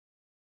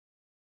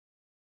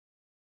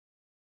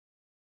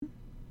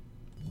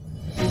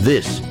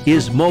This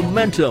is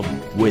Momentum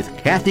with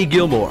Kathy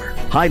Gilmore,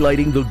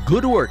 highlighting the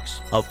good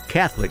works of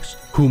Catholics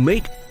who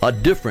make a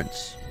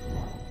difference.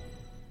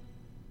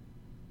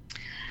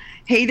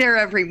 Hey there,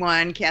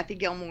 everyone. Kathy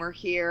Gilmore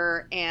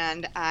here,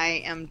 and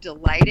I am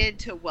delighted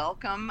to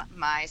welcome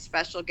my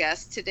special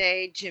guest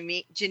today,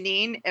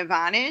 Janine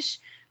Ivanish,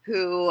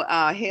 who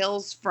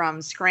hails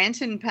from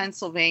Scranton,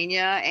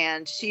 Pennsylvania,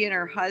 and she and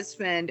her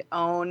husband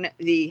own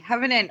the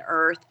Heaven and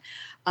Earth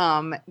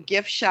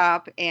gift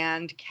shop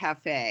and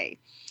cafe.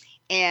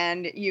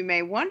 And you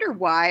may wonder,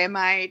 why am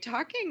I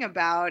talking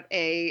about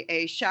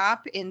a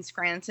shop in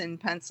Scranton,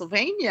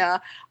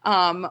 Pennsylvania,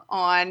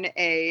 on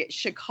a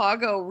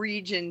Chicago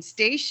region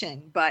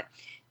station? But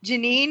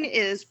Janine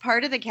is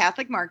part of the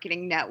Catholic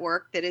Marketing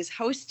Network that is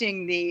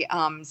hosting the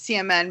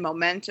CMN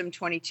Momentum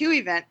 22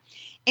 event.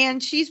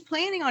 And she's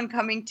planning on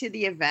coming to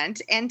the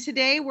event. And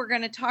today we're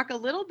going to talk a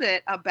little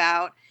bit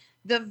about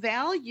the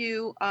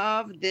value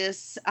of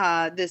this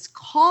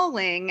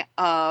calling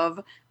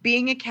of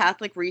being a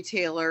Catholic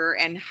retailer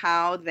and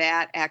how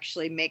that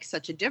actually makes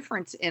such a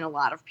difference in a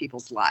lot of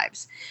people's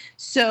lives.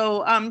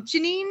 So,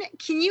 Janine,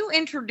 can you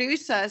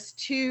introduce us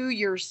to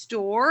your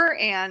store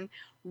and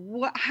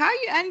how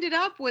you ended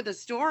up with a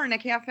store and a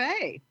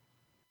cafe?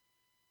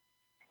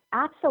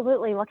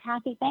 Absolutely. Well,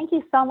 Kathy, thank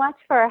you so much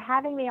for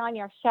having me on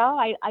your show.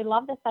 I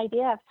love this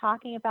idea of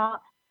talking about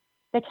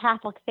the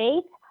Catholic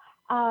faith.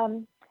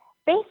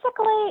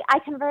 Basically, I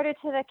converted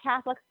to the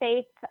Catholic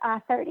faith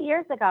 30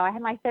 years ago. I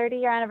had my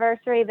 30-year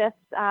anniversary this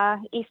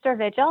Easter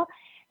Vigil,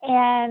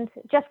 and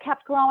just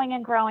kept growing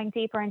and growing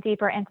deeper and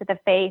deeper into the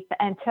faith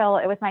until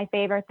it was my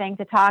favorite thing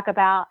to talk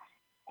about.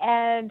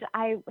 And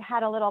I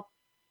had a little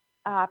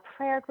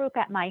prayer group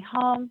at my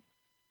home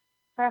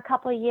for a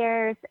couple of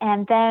years,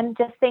 and then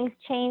just things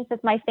changed as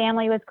my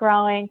family was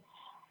growing.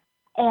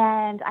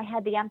 And I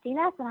had the empty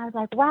nest, and I was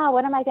like, wow,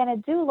 what am I going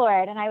to do,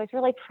 Lord? And I was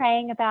really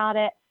praying about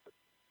it.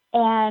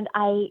 And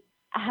I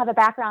have a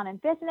background in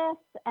business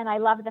and I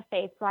love the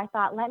faith. So I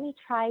thought, let me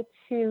try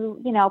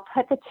to,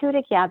 put the two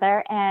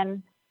together.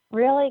 And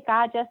really,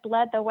 God just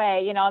led the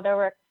way. There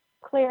were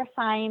clear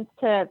signs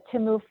to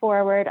move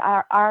forward.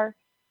 Our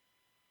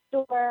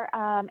store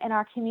in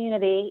our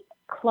community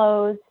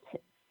closed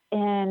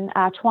in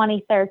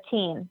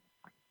 2013.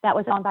 That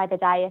was owned by the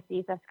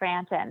Diocese of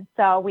Scranton.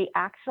 So we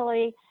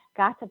actually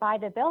got to buy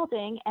the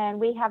building and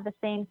we have the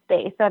same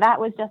space. So that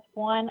was just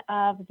one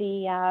of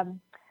the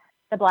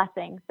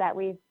blessings that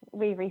we've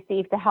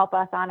received to help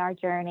us on our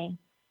journey.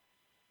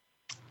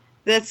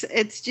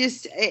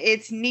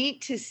 It's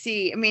neat to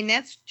see. I mean,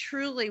 that's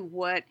truly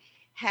what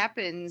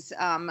happens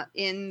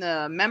in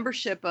the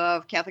membership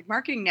of Catholic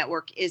Marketing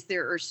Network. Is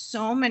there are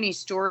so many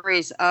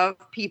stories of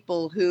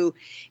people who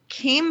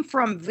came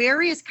from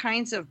various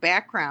kinds of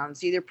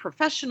backgrounds, either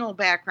professional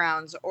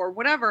backgrounds or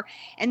whatever,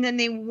 and then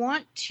they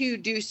want to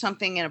do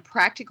something in a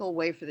practical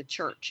way for the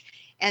church.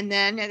 And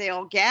then they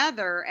all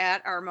gather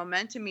at our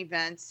Momentum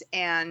events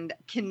and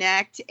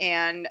connect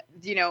and,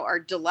 are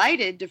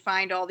delighted to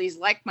find all these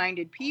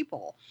like-minded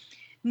people.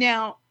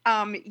 Now,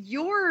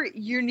 your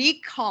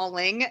unique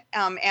calling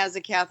as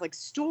a Catholic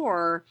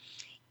store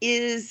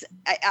is,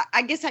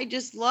 I guess I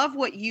just love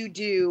what you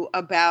do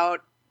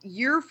about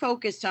you're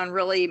focused on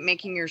really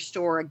making your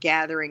store a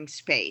gathering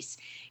space.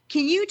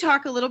 Can you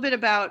talk a little bit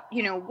about,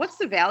 what's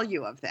the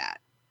value of that?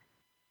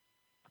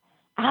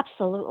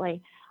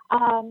 Absolutely.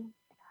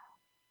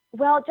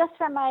 Well, just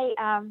from my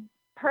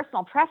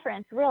personal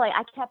preference, really,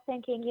 I kept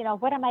thinking,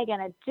 what am I going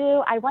to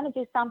do? I want to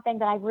do something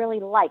that I really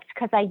liked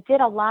because I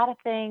did a lot of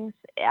things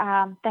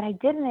that I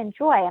didn't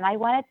enjoy. And I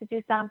wanted to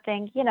do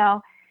something,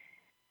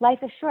 life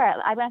is short.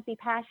 I want to be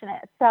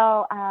passionate.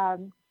 So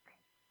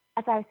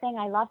as I was saying,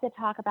 I love to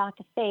talk about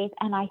the faith.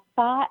 And I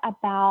thought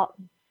about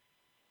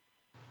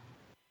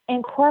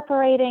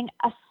incorporating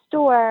a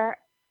store.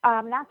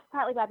 That's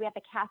partly why we have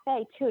the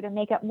cafe, too, to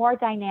make it more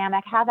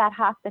dynamic, have that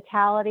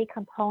hospitality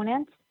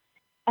component.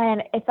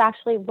 And it's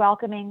actually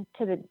welcoming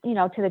to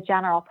the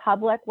general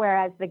public,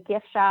 whereas the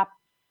gift shop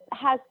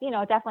has,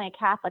 definitely a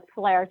Catholic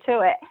flair to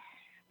it.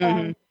 Mm-hmm.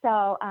 And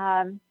so,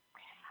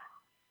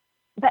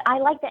 but I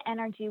like the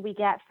energy we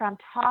get from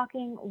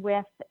talking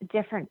with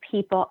different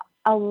people.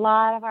 A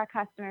lot of our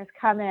customers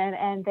come in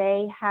and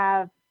they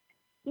have,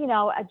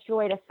 a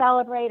joy to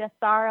celebrate, a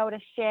sorrow to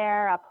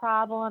share, a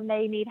problem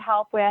they need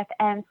help with.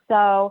 And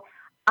so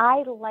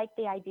I like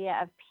the idea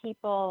of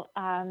people,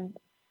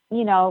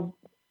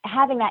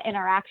 having that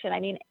interaction. I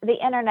mean, the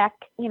internet,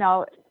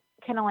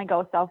 can only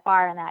go so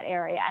far in that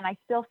area. And I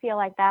still feel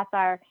like that's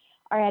our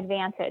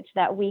advantage,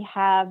 that we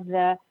have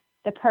the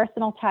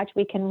personal touch.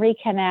 We can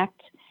reconnect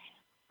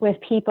with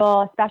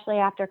people, especially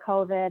after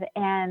COVID,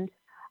 and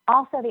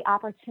also the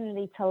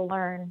opportunity to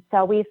learn.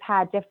 So we've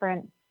had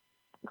different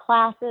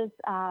classes,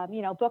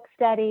 book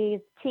studies,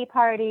 tea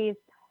parties,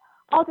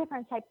 all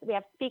different types. We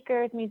have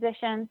speakers,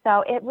 musicians.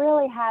 So it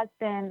really has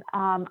been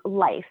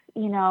life,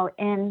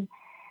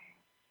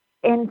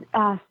 in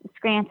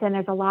Scranton.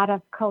 There's a lot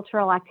of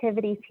cultural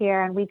activities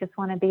here, and we just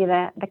want to be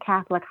the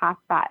Catholic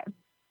hotspot.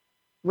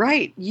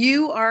 Right.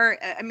 You are,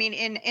 and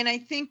I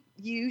think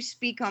you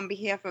speak on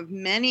behalf of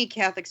many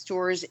Catholic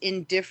stores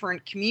in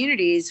different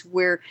communities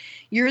where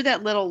you're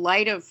that little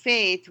light of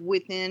faith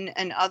within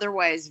an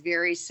otherwise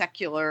very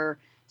secular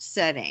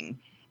setting.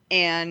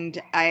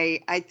 And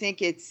I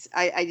think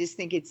I just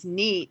think it's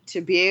neat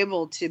to be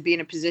able to be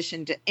in a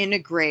position to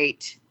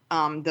integrate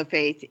the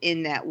faith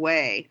in that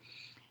way.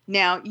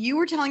 Now, you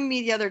were telling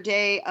me the other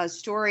day a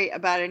story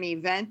about an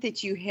event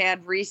that you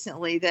had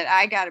recently that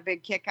I got a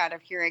big kick out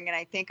of hearing, and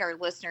I think our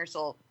listeners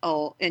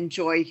will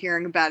enjoy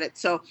hearing about it.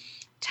 So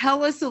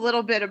tell us a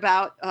little bit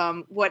about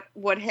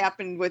what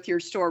happened with your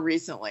store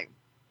recently.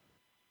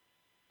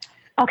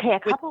 Okay, a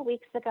couple of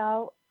weeks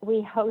ago,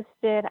 we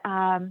hosted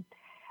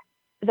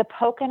the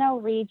Pocono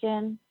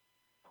Region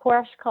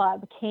Porsche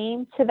Club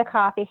came to the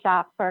coffee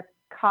shop for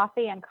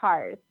coffee and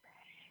cars.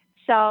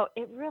 So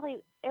it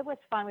was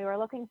fun. We were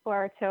looking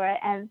forward to it.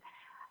 And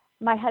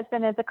my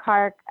husband is a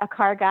car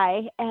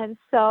guy. And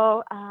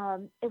so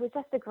it was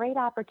just a great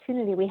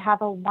opportunity. We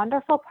have a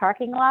wonderful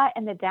parking lot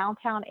in the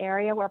downtown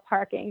area where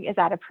parking is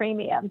at a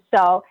premium.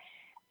 So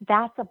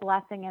that's a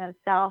blessing in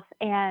itself.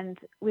 And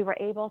we were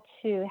able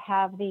to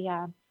have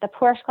the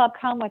Porsche Club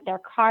come with their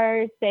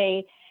cars.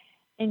 They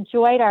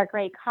enjoyed our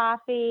great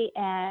coffee.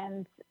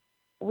 And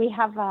we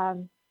have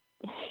one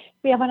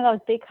of those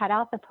big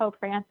cutouts of Pope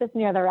Francis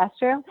near the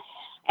restroom.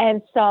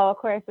 And so, of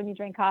course, when you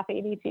drink coffee,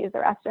 you need to use the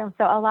restroom.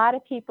 So a lot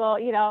of people,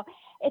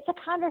 it's a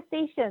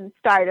conversation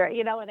starter,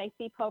 when they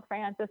see Pope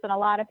Francis, and a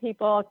lot of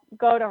people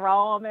go to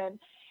Rome. And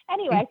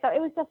anyway, so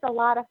it was just a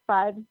lot of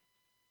fun.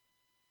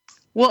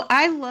 Well,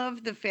 I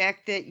love the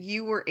fact that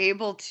you were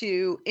able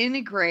to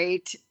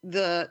integrate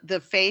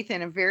the faith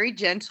in a very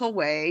gentle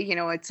way.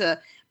 It's a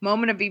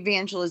moment of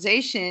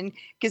evangelization,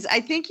 because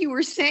I think you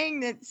were saying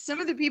that some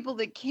of the people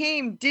that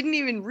came didn't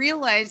even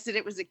realize that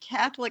it was a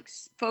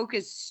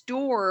Catholic-focused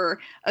store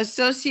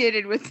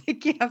associated with the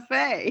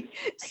cafe.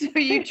 So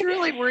you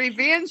truly were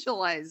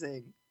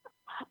evangelizing.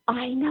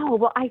 I know.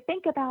 Well, I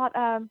think about,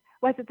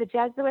 was it the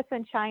Jesuits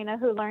in China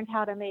who learned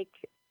how to make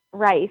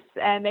rice,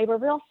 and they were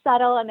real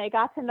subtle and they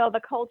got to know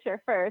the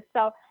culture first.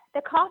 So the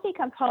coffee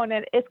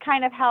component is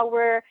kind of how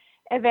we're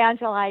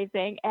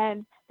evangelizing.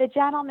 And the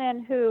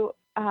gentleman who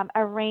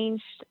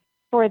arranged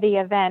for the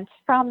event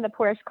from the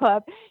Porsche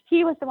Club,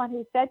 he was the one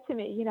who said to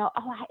me,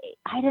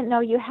 I didn't know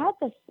you had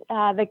this,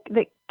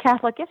 the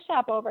Catholic gift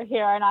shop over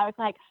here. And I was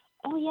like,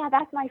 oh yeah,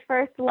 that's my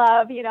first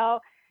love,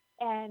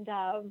 and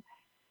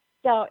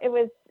so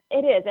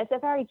it's a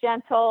very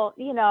gentle,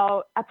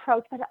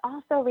 approach, but it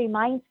also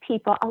reminds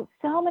people,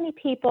 so many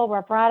people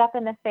were brought up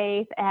in the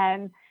faith,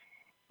 and,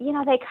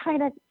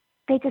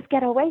 they just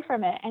get away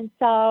from it. And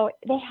so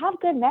they have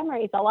good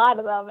memories, a lot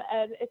of them.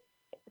 And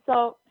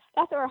so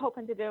that's what we're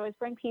hoping to do, is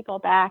bring people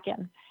back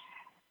and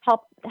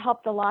help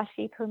the lost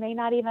sheep who may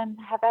not even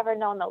have ever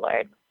known the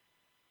Lord.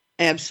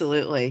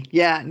 Absolutely.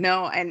 Yeah,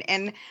 no.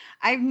 And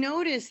I've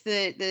noticed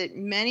that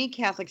many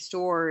Catholic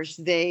stores,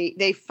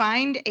 they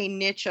find a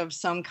niche of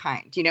some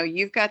kind.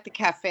 You've got the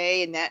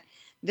cafe, and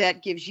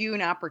that gives you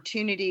an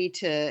opportunity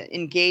to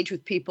engage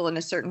with people in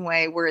a certain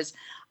way, whereas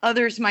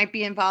others might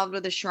be involved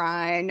with a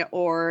shrine,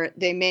 or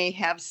they may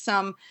have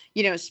some,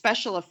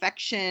 special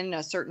affection,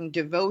 a certain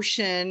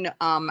devotion.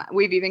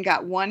 We've even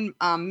got one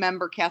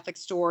member Catholic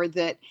store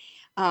that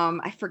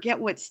I forget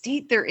what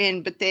state they're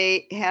in, but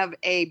they have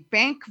a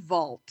bank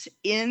vault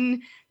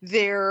in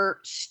their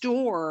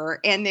store,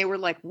 and they were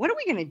like, what are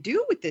we going to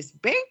do with this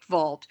bank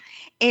vault?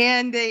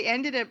 And they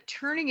ended up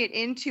turning it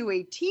into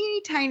a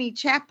teeny tiny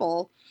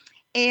chapel.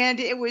 And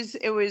it was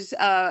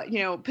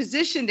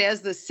positioned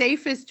as the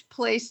safest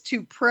place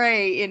to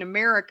pray in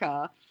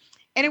America.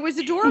 And it was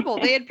adorable.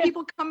 They had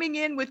people coming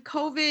in with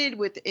COVID,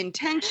 with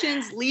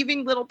intentions,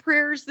 leaving little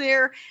prayers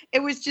there. It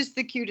was just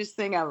the cutest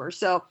thing ever.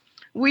 So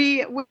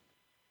we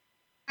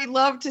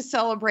love to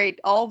celebrate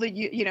all the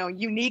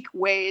unique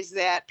ways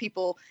that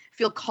people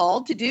feel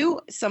called to do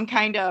some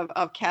kind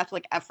of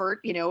Catholic effort,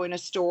 in a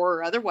store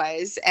or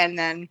otherwise, and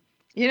then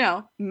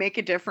make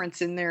a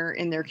difference in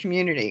their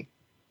community.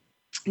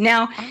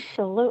 Now,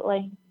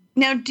 absolutely.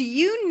 Now, do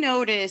you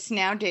notice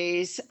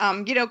nowadays,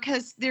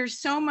 because there's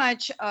so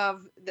much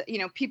of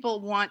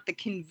people want the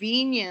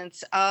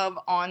convenience of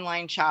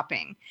online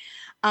shopping.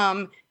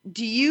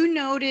 Do you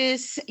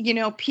notice,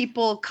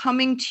 people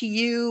coming to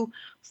you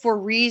for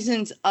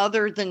reasons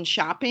other than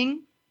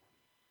shopping?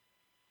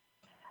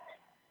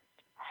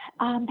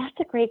 That's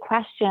a great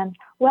question.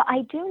 Well,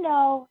 I do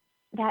know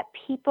that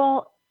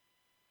people,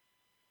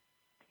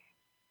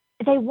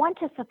 they want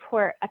to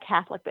support a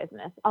Catholic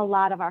business, a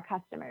lot of our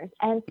customers.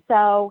 And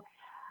so,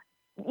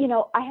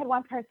 I had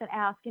one person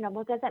ask,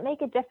 well, does it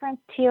make a difference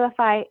to you if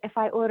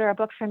I order a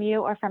book from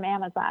you or from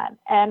Amazon?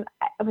 And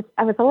I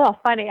was a little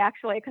funny,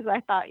 actually, because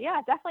I thought, yeah,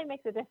 it definitely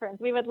makes a difference.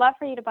 We would love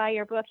for you to buy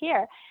your book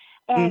here.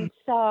 And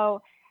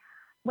so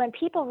when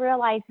people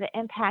realize the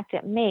impact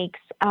it makes,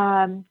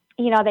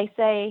 they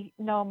say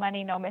no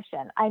money, no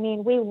mission. I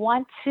mean, we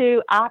want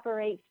to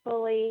operate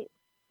fully,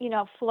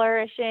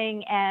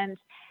 flourishing and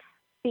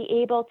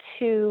be able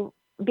to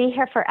be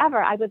here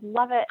forever. I would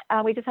love it.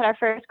 We just had our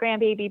first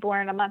grandbaby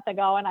born a month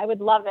ago, and I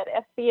would love it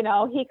if,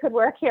 he could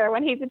work here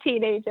when he's a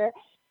teenager.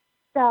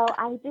 So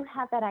I do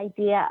have that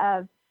idea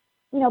of,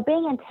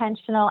 being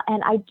intentional.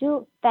 And I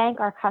do thank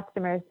our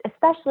customers,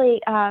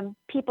 especially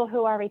people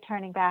who are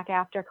returning back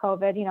after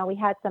COVID.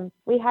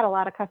 We had a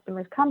lot of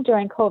customers come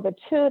during COVID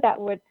too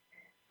that would,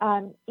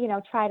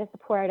 try to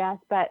support us,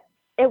 but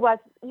it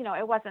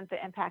wasn't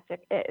the impact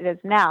it is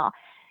now.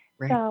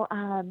 Right. So,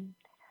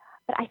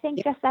 but I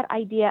think just that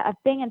idea of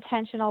being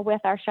intentional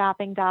with our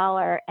shopping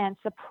dollar and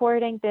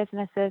supporting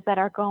businesses that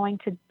are going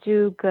to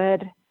do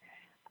good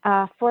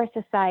for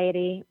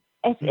society,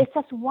 it's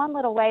just one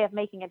little way of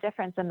making a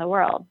difference in the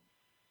world.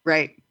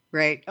 Right.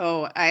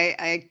 Oh,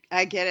 I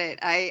get it.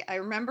 I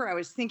remember I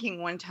was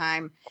thinking one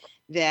time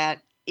that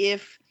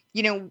if,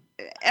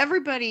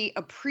 everybody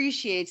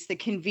appreciates the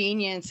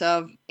convenience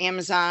of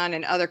Amazon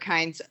and other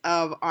kinds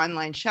of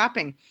online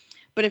shopping.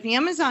 But if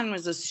Amazon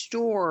was a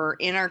store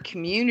in our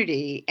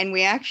community and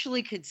we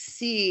actually could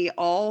see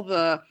all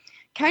the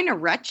kind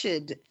of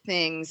wretched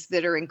things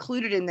that are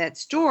included in that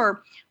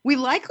store, we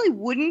likely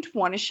wouldn't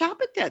want to shop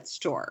at that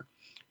store.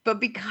 But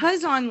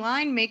because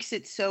online makes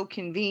it so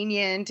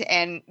convenient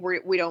and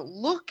we don't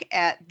look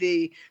at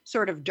the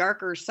sort of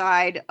darker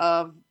side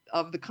of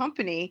the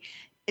company,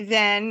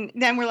 then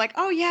we're like,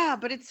 oh yeah,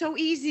 but it's so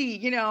easy,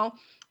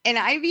 And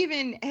I've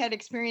even had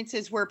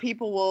experiences where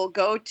people will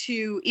go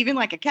to even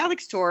like a Catholic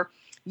store,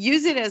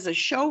 use it as a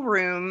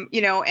showroom,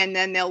 and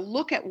then they'll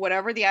look at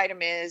whatever the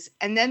item is,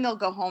 and then they'll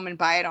go home and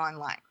buy it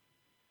online.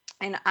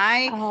 And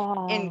I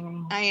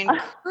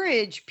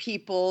encourage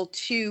people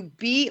to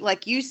be,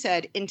 like you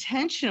said,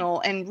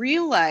 intentional and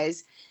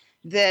realize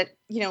that,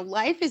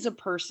 life is a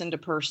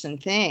person-to-person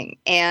thing.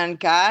 And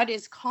God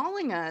is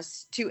calling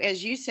us to,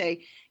 as you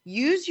say,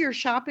 use your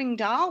shopping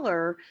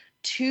dollar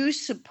to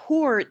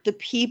support the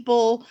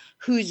people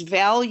whose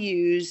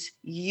values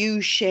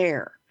you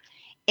share.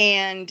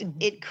 And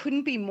it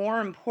couldn't be more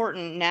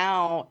important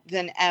now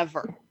than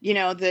ever,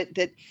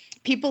 that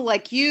people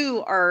like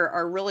you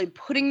are really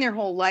putting their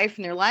whole life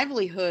and their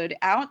livelihood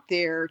out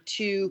there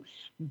to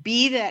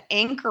be that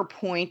anchor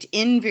point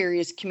in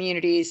various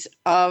communities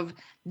of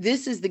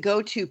this is the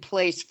go-to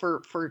place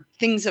for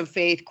things of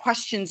faith,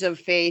 questions of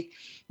faith.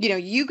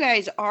 You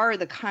guys are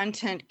the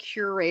content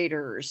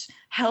curators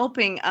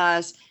helping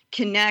us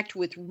connect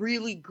with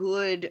really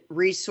good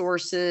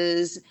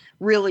resources,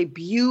 really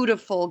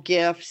beautiful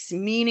gifts,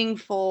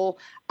 meaningful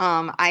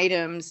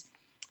items.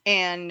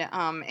 And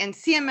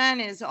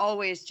CMN is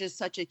always just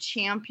such a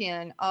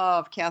champion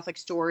of Catholic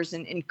stores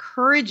and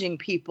encouraging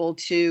people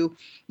to,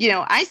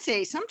 I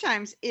say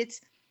sometimes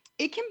it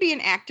can be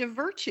an act of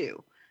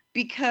virtue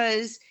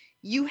because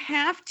you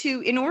have to,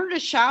 in order to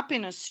shop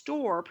in a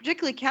store,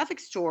 particularly a Catholic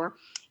store,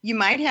 you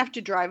might have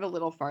to drive a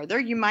little farther.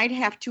 You might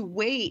have to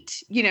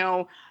wait,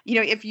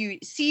 if you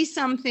see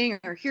something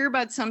or hear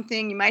about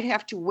something, you might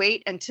have to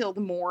wait until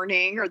the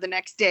morning or the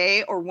next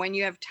day or when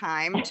you have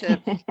time to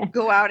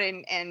go out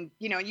and,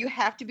 you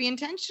have to be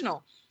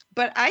intentional.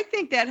 But I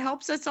think that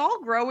helps us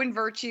all grow in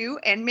virtue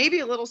and maybe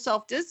a little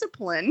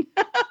self-discipline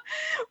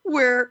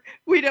where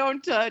we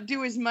don't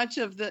do as much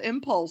of the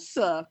impulse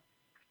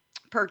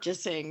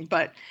purchasing.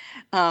 But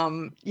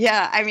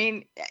I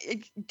mean,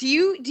 do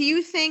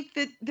you think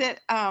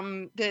that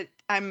I'm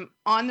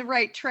on the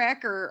right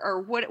track,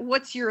 or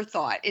what's your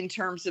thought in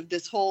terms of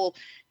this whole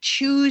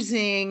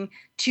choosing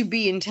to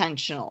be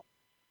intentional?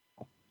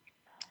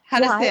 How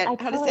does that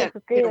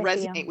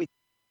resonate with you?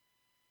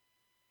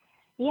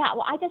 Yeah,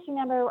 well, I just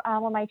remember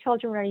when my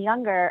children were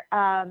younger,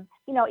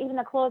 even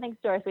the clothing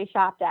stores we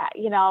shopped at,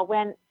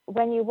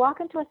 when you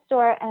walk into a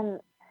store and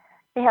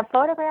they have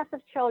photographs of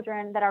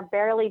children that are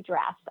barely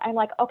dressed, I'm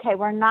like, okay,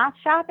 we're not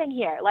shopping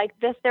here. Like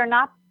this, they're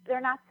not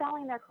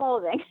selling their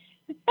clothing.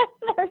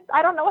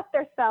 I don't know what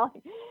they're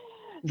selling.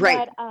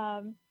 Right.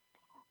 But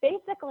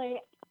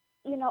basically,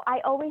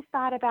 I always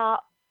thought about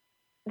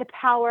the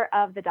power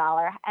of the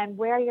dollar and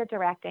where you're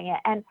directing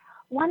it. And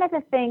one of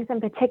the things in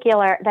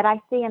particular that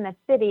I see in the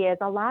city is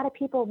a lot of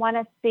people want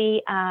to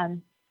see,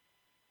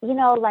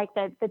 like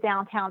the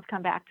downtowns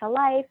come back to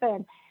life.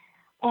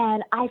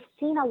 And I've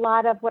seen a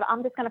lot of what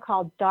I'm just going to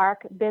call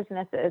dark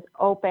businesses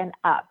open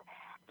up.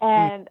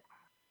 And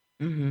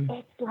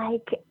it's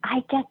like,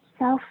 I get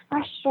so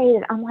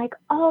frustrated. I'm like,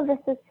 oh, this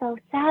is so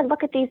sad.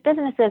 Look at these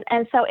businesses.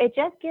 And so it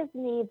just gives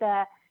me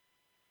the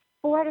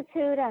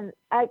fortitude and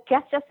I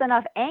guess just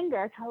enough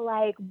anger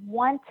to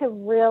want to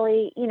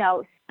really,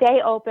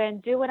 stay open,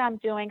 do what I'm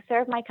doing,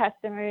 serve my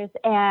customers.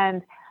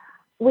 And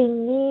we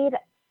need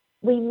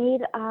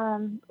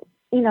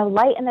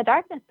light in the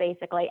darkness,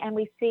 basically. And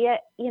we see it,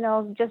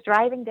 just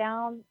driving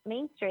down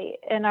Main Street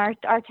in our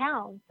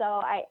town. So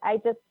I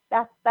just,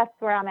 that's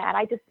where I'm at.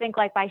 I just think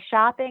by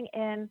shopping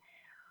in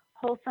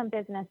wholesome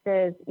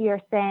businesses,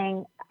 you're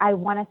saying, I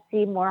want to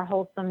see more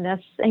wholesomeness,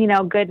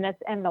 goodness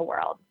in the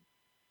world.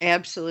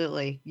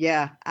 Absolutely.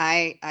 Yeah.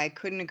 I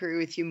couldn't agree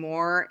with you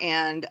more.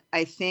 And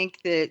I think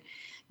that,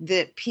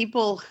 that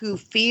people who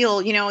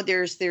feel,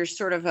 there's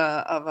sort of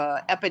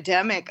a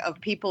epidemic of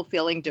people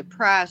feeling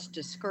depressed,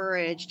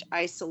 discouraged,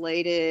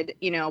 isolated,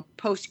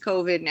 post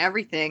COVID and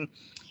everything.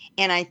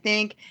 And I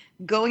think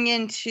going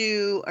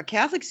into a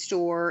Catholic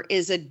store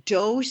is a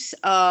dose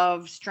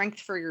of strength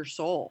for your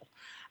soul.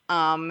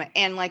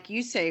 And like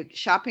you say,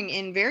 shopping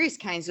in various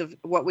kinds of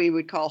what we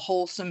would call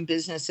wholesome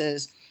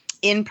businesses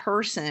in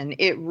person,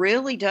 it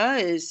really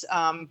does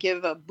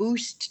give a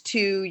boost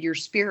to your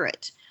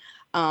spirit.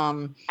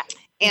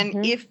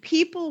 And if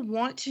people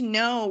want to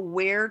know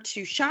where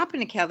to shop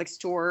in a Catholic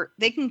store,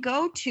 they can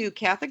go to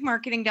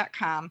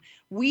CatholicMarketing.com.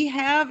 We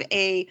have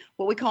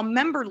what we call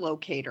member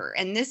locator.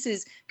 And this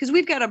is because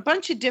we've got a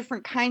bunch of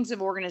different kinds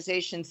of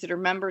organizations that are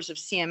members of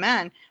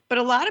CMN, but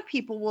a lot of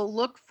people will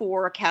look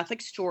for a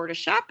Catholic store to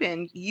shop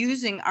in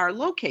using our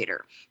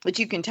locator, which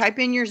you can type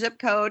in your zip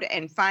code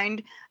and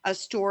find a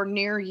store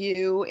near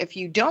you if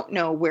you don't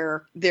know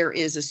where there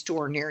is a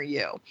store near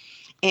you.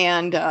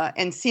 And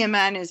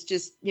CMN is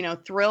just,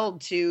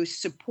 thrilled to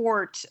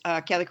support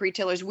Catholic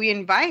retailers. We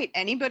invite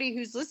anybody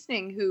who's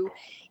listening who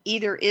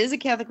either is a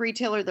Catholic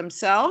retailer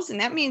themselves, and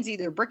that means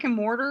either brick and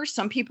mortar,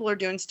 some people are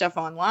doing stuff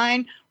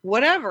online,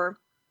 whatever,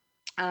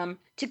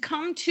 to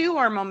come to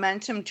our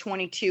Momentum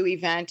 22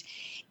 event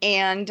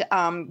and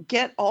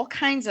get all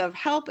kinds of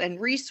help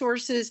and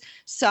resources,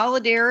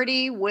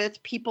 solidarity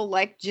with people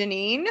like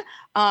Janine,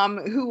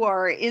 who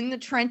are in the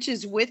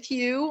trenches with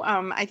you.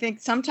 I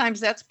think sometimes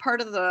that's part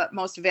of the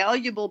most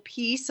valuable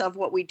piece of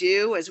what we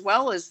do, as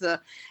well as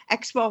the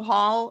Expo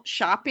Hall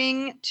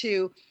shopping,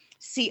 to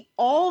see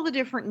all the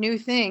different new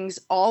things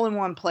all in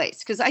one place.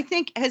 Because I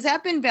think, has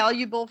that been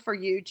valuable for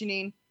you,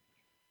 Janine?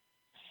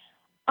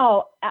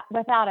 Oh,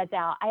 without a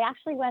doubt. I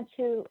actually went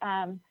to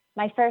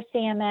my first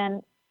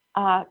CMN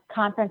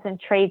conference and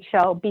trade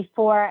show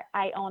before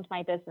I owned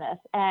my business.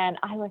 And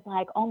I was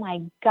like, oh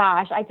my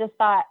gosh, I just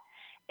thought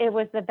it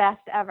was the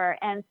best ever.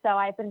 And so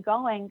I've been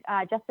going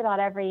just about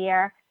every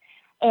year.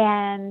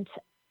 And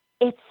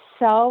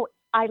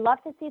I love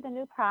to see the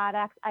new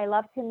products. I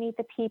love to meet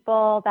the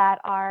people that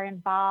are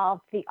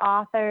involved, the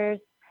authors,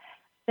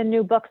 the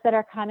new books that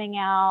are coming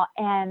out,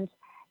 and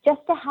just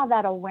to have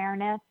that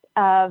awareness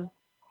of,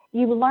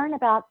 you learn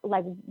about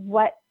like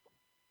what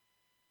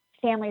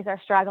families are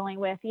struggling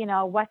with,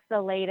 what's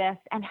the latest,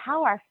 and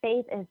how our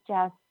faith is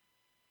just,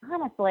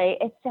 honestly,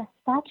 it's just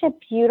such a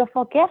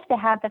beautiful gift to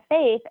have the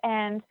faith.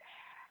 And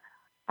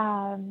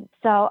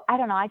so I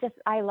don't know,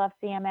 I love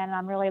CMN, and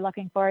I'm really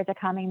looking forward to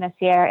coming this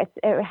year.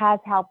 It has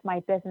helped my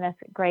business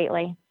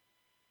greatly.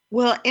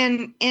 Well,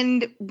 and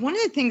one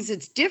of the things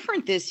that's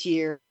different this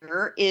year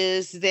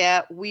is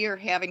that we are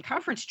having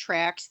conference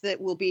tracks that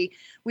will be,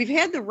 we've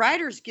had the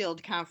Writers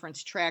Guild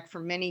conference track for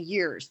many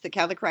years, the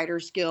Catholic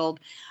Writers Guild,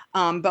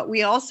 but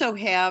we also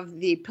have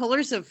the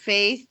Pillars of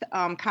Faith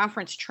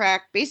conference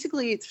track.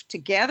 Basically, it's to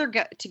gather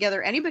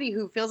together anybody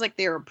who feels like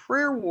they're a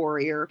prayer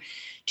warrior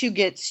to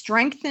get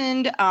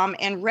strengthened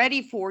and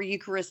ready for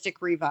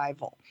Eucharistic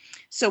revival.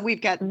 So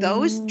we've got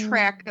those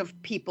track of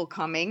people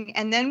coming,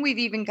 and then we've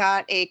even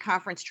got a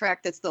conference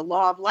track that's the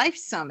Law of Life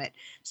Summit.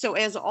 So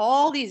as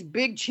all these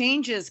big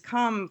changes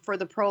come for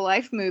the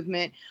pro-life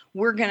movement,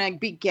 we're going to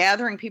be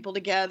gathering people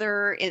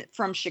together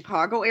from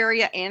Chicago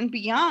area and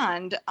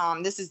beyond.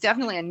 This is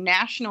definitely a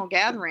national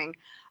gathering,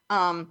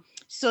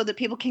 so that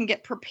people can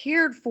get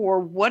prepared for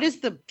what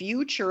is the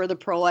future of the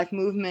pro-life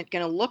movement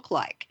going to look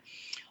like.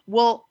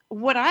 Well,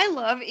 what I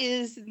love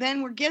is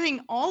then we're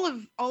getting all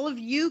of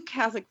you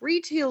Catholic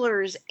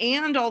retailers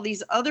and all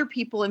these other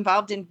people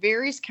involved in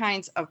various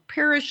kinds of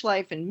parish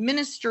life and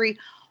ministry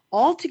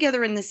all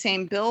together in the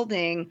same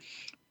building,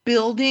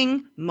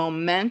 building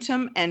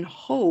momentum and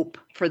hope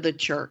for the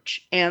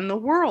church and the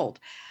world.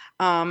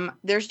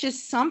 There's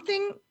just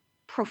something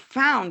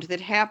profound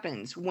that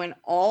happens when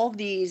all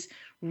these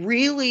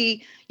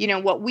really,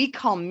 what we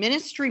call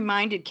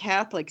ministry-minded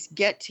Catholics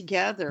get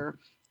together.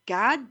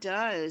 God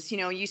does,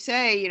 you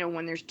say,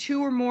 when there's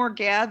two or more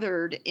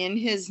gathered in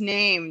his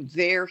name,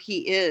 there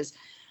he is.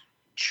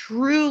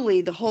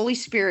 Truly, the Holy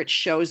Spirit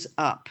shows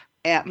up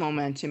at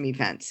Momentum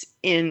events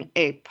in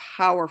a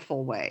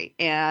powerful way.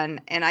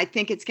 And I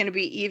think it's going to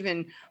be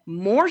even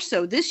more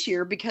so this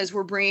year because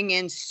we're bringing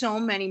in so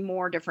many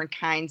more different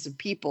kinds of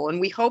people. And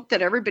we hope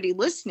that everybody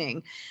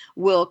listening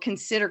will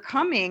consider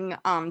coming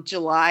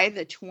July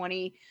the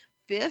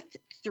 25th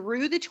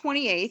through the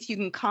 28th. You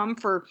can come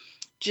for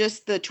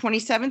just the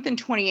 27th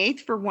and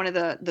 28th for one of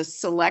the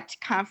select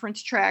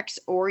conference tracks,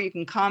 or you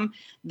can come,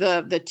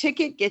 the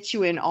ticket gets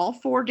you in all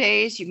 4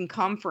 days. You can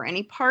come for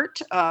any part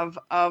of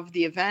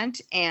the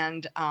event,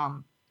 and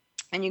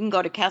you can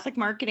go to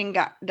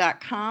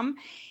CatholicMarketing.com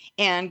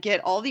and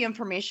get all the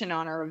information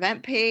on our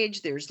event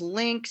page. There's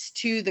links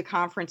to the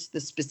conference, the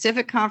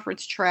specific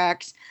conference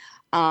tracks,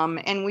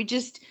 and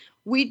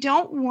we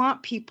don't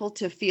want people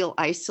to feel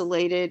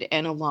isolated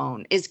and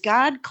alone. Is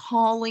God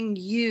calling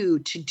you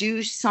to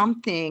do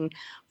something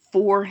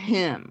for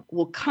him?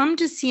 Well, come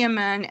to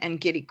CMN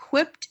and get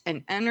equipped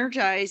and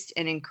energized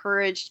and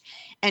encouraged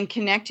and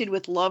connected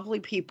with lovely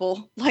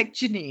people like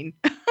Janine.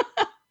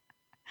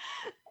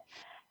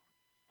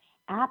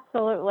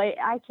 Absolutely.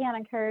 I can't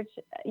encourage,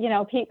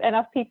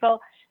 enough people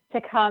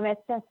to come.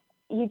 It's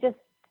just,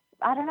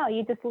 I don't know,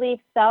 you just leave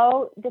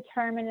so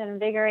determined and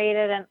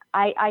invigorated. And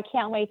I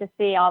can't wait to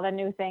see all the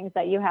new things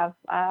that you have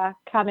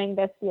coming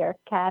this year,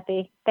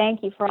 Kathy.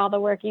 Thank you for all the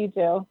work you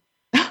do.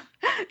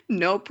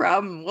 No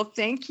problem. Well,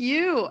 thank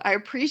you. I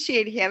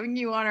appreciate having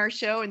you on our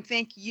show, and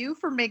thank you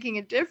for making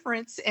a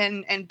difference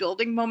and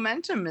building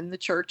momentum in the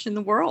church and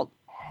the world.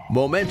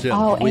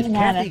 Momentum with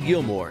Kathy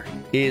Gilmore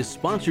is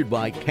sponsored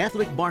by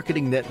Catholic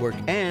Marketing Network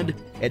and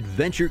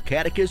Adventure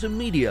Catechism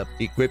Media,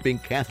 equipping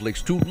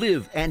Catholics to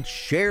live and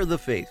share the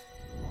faith.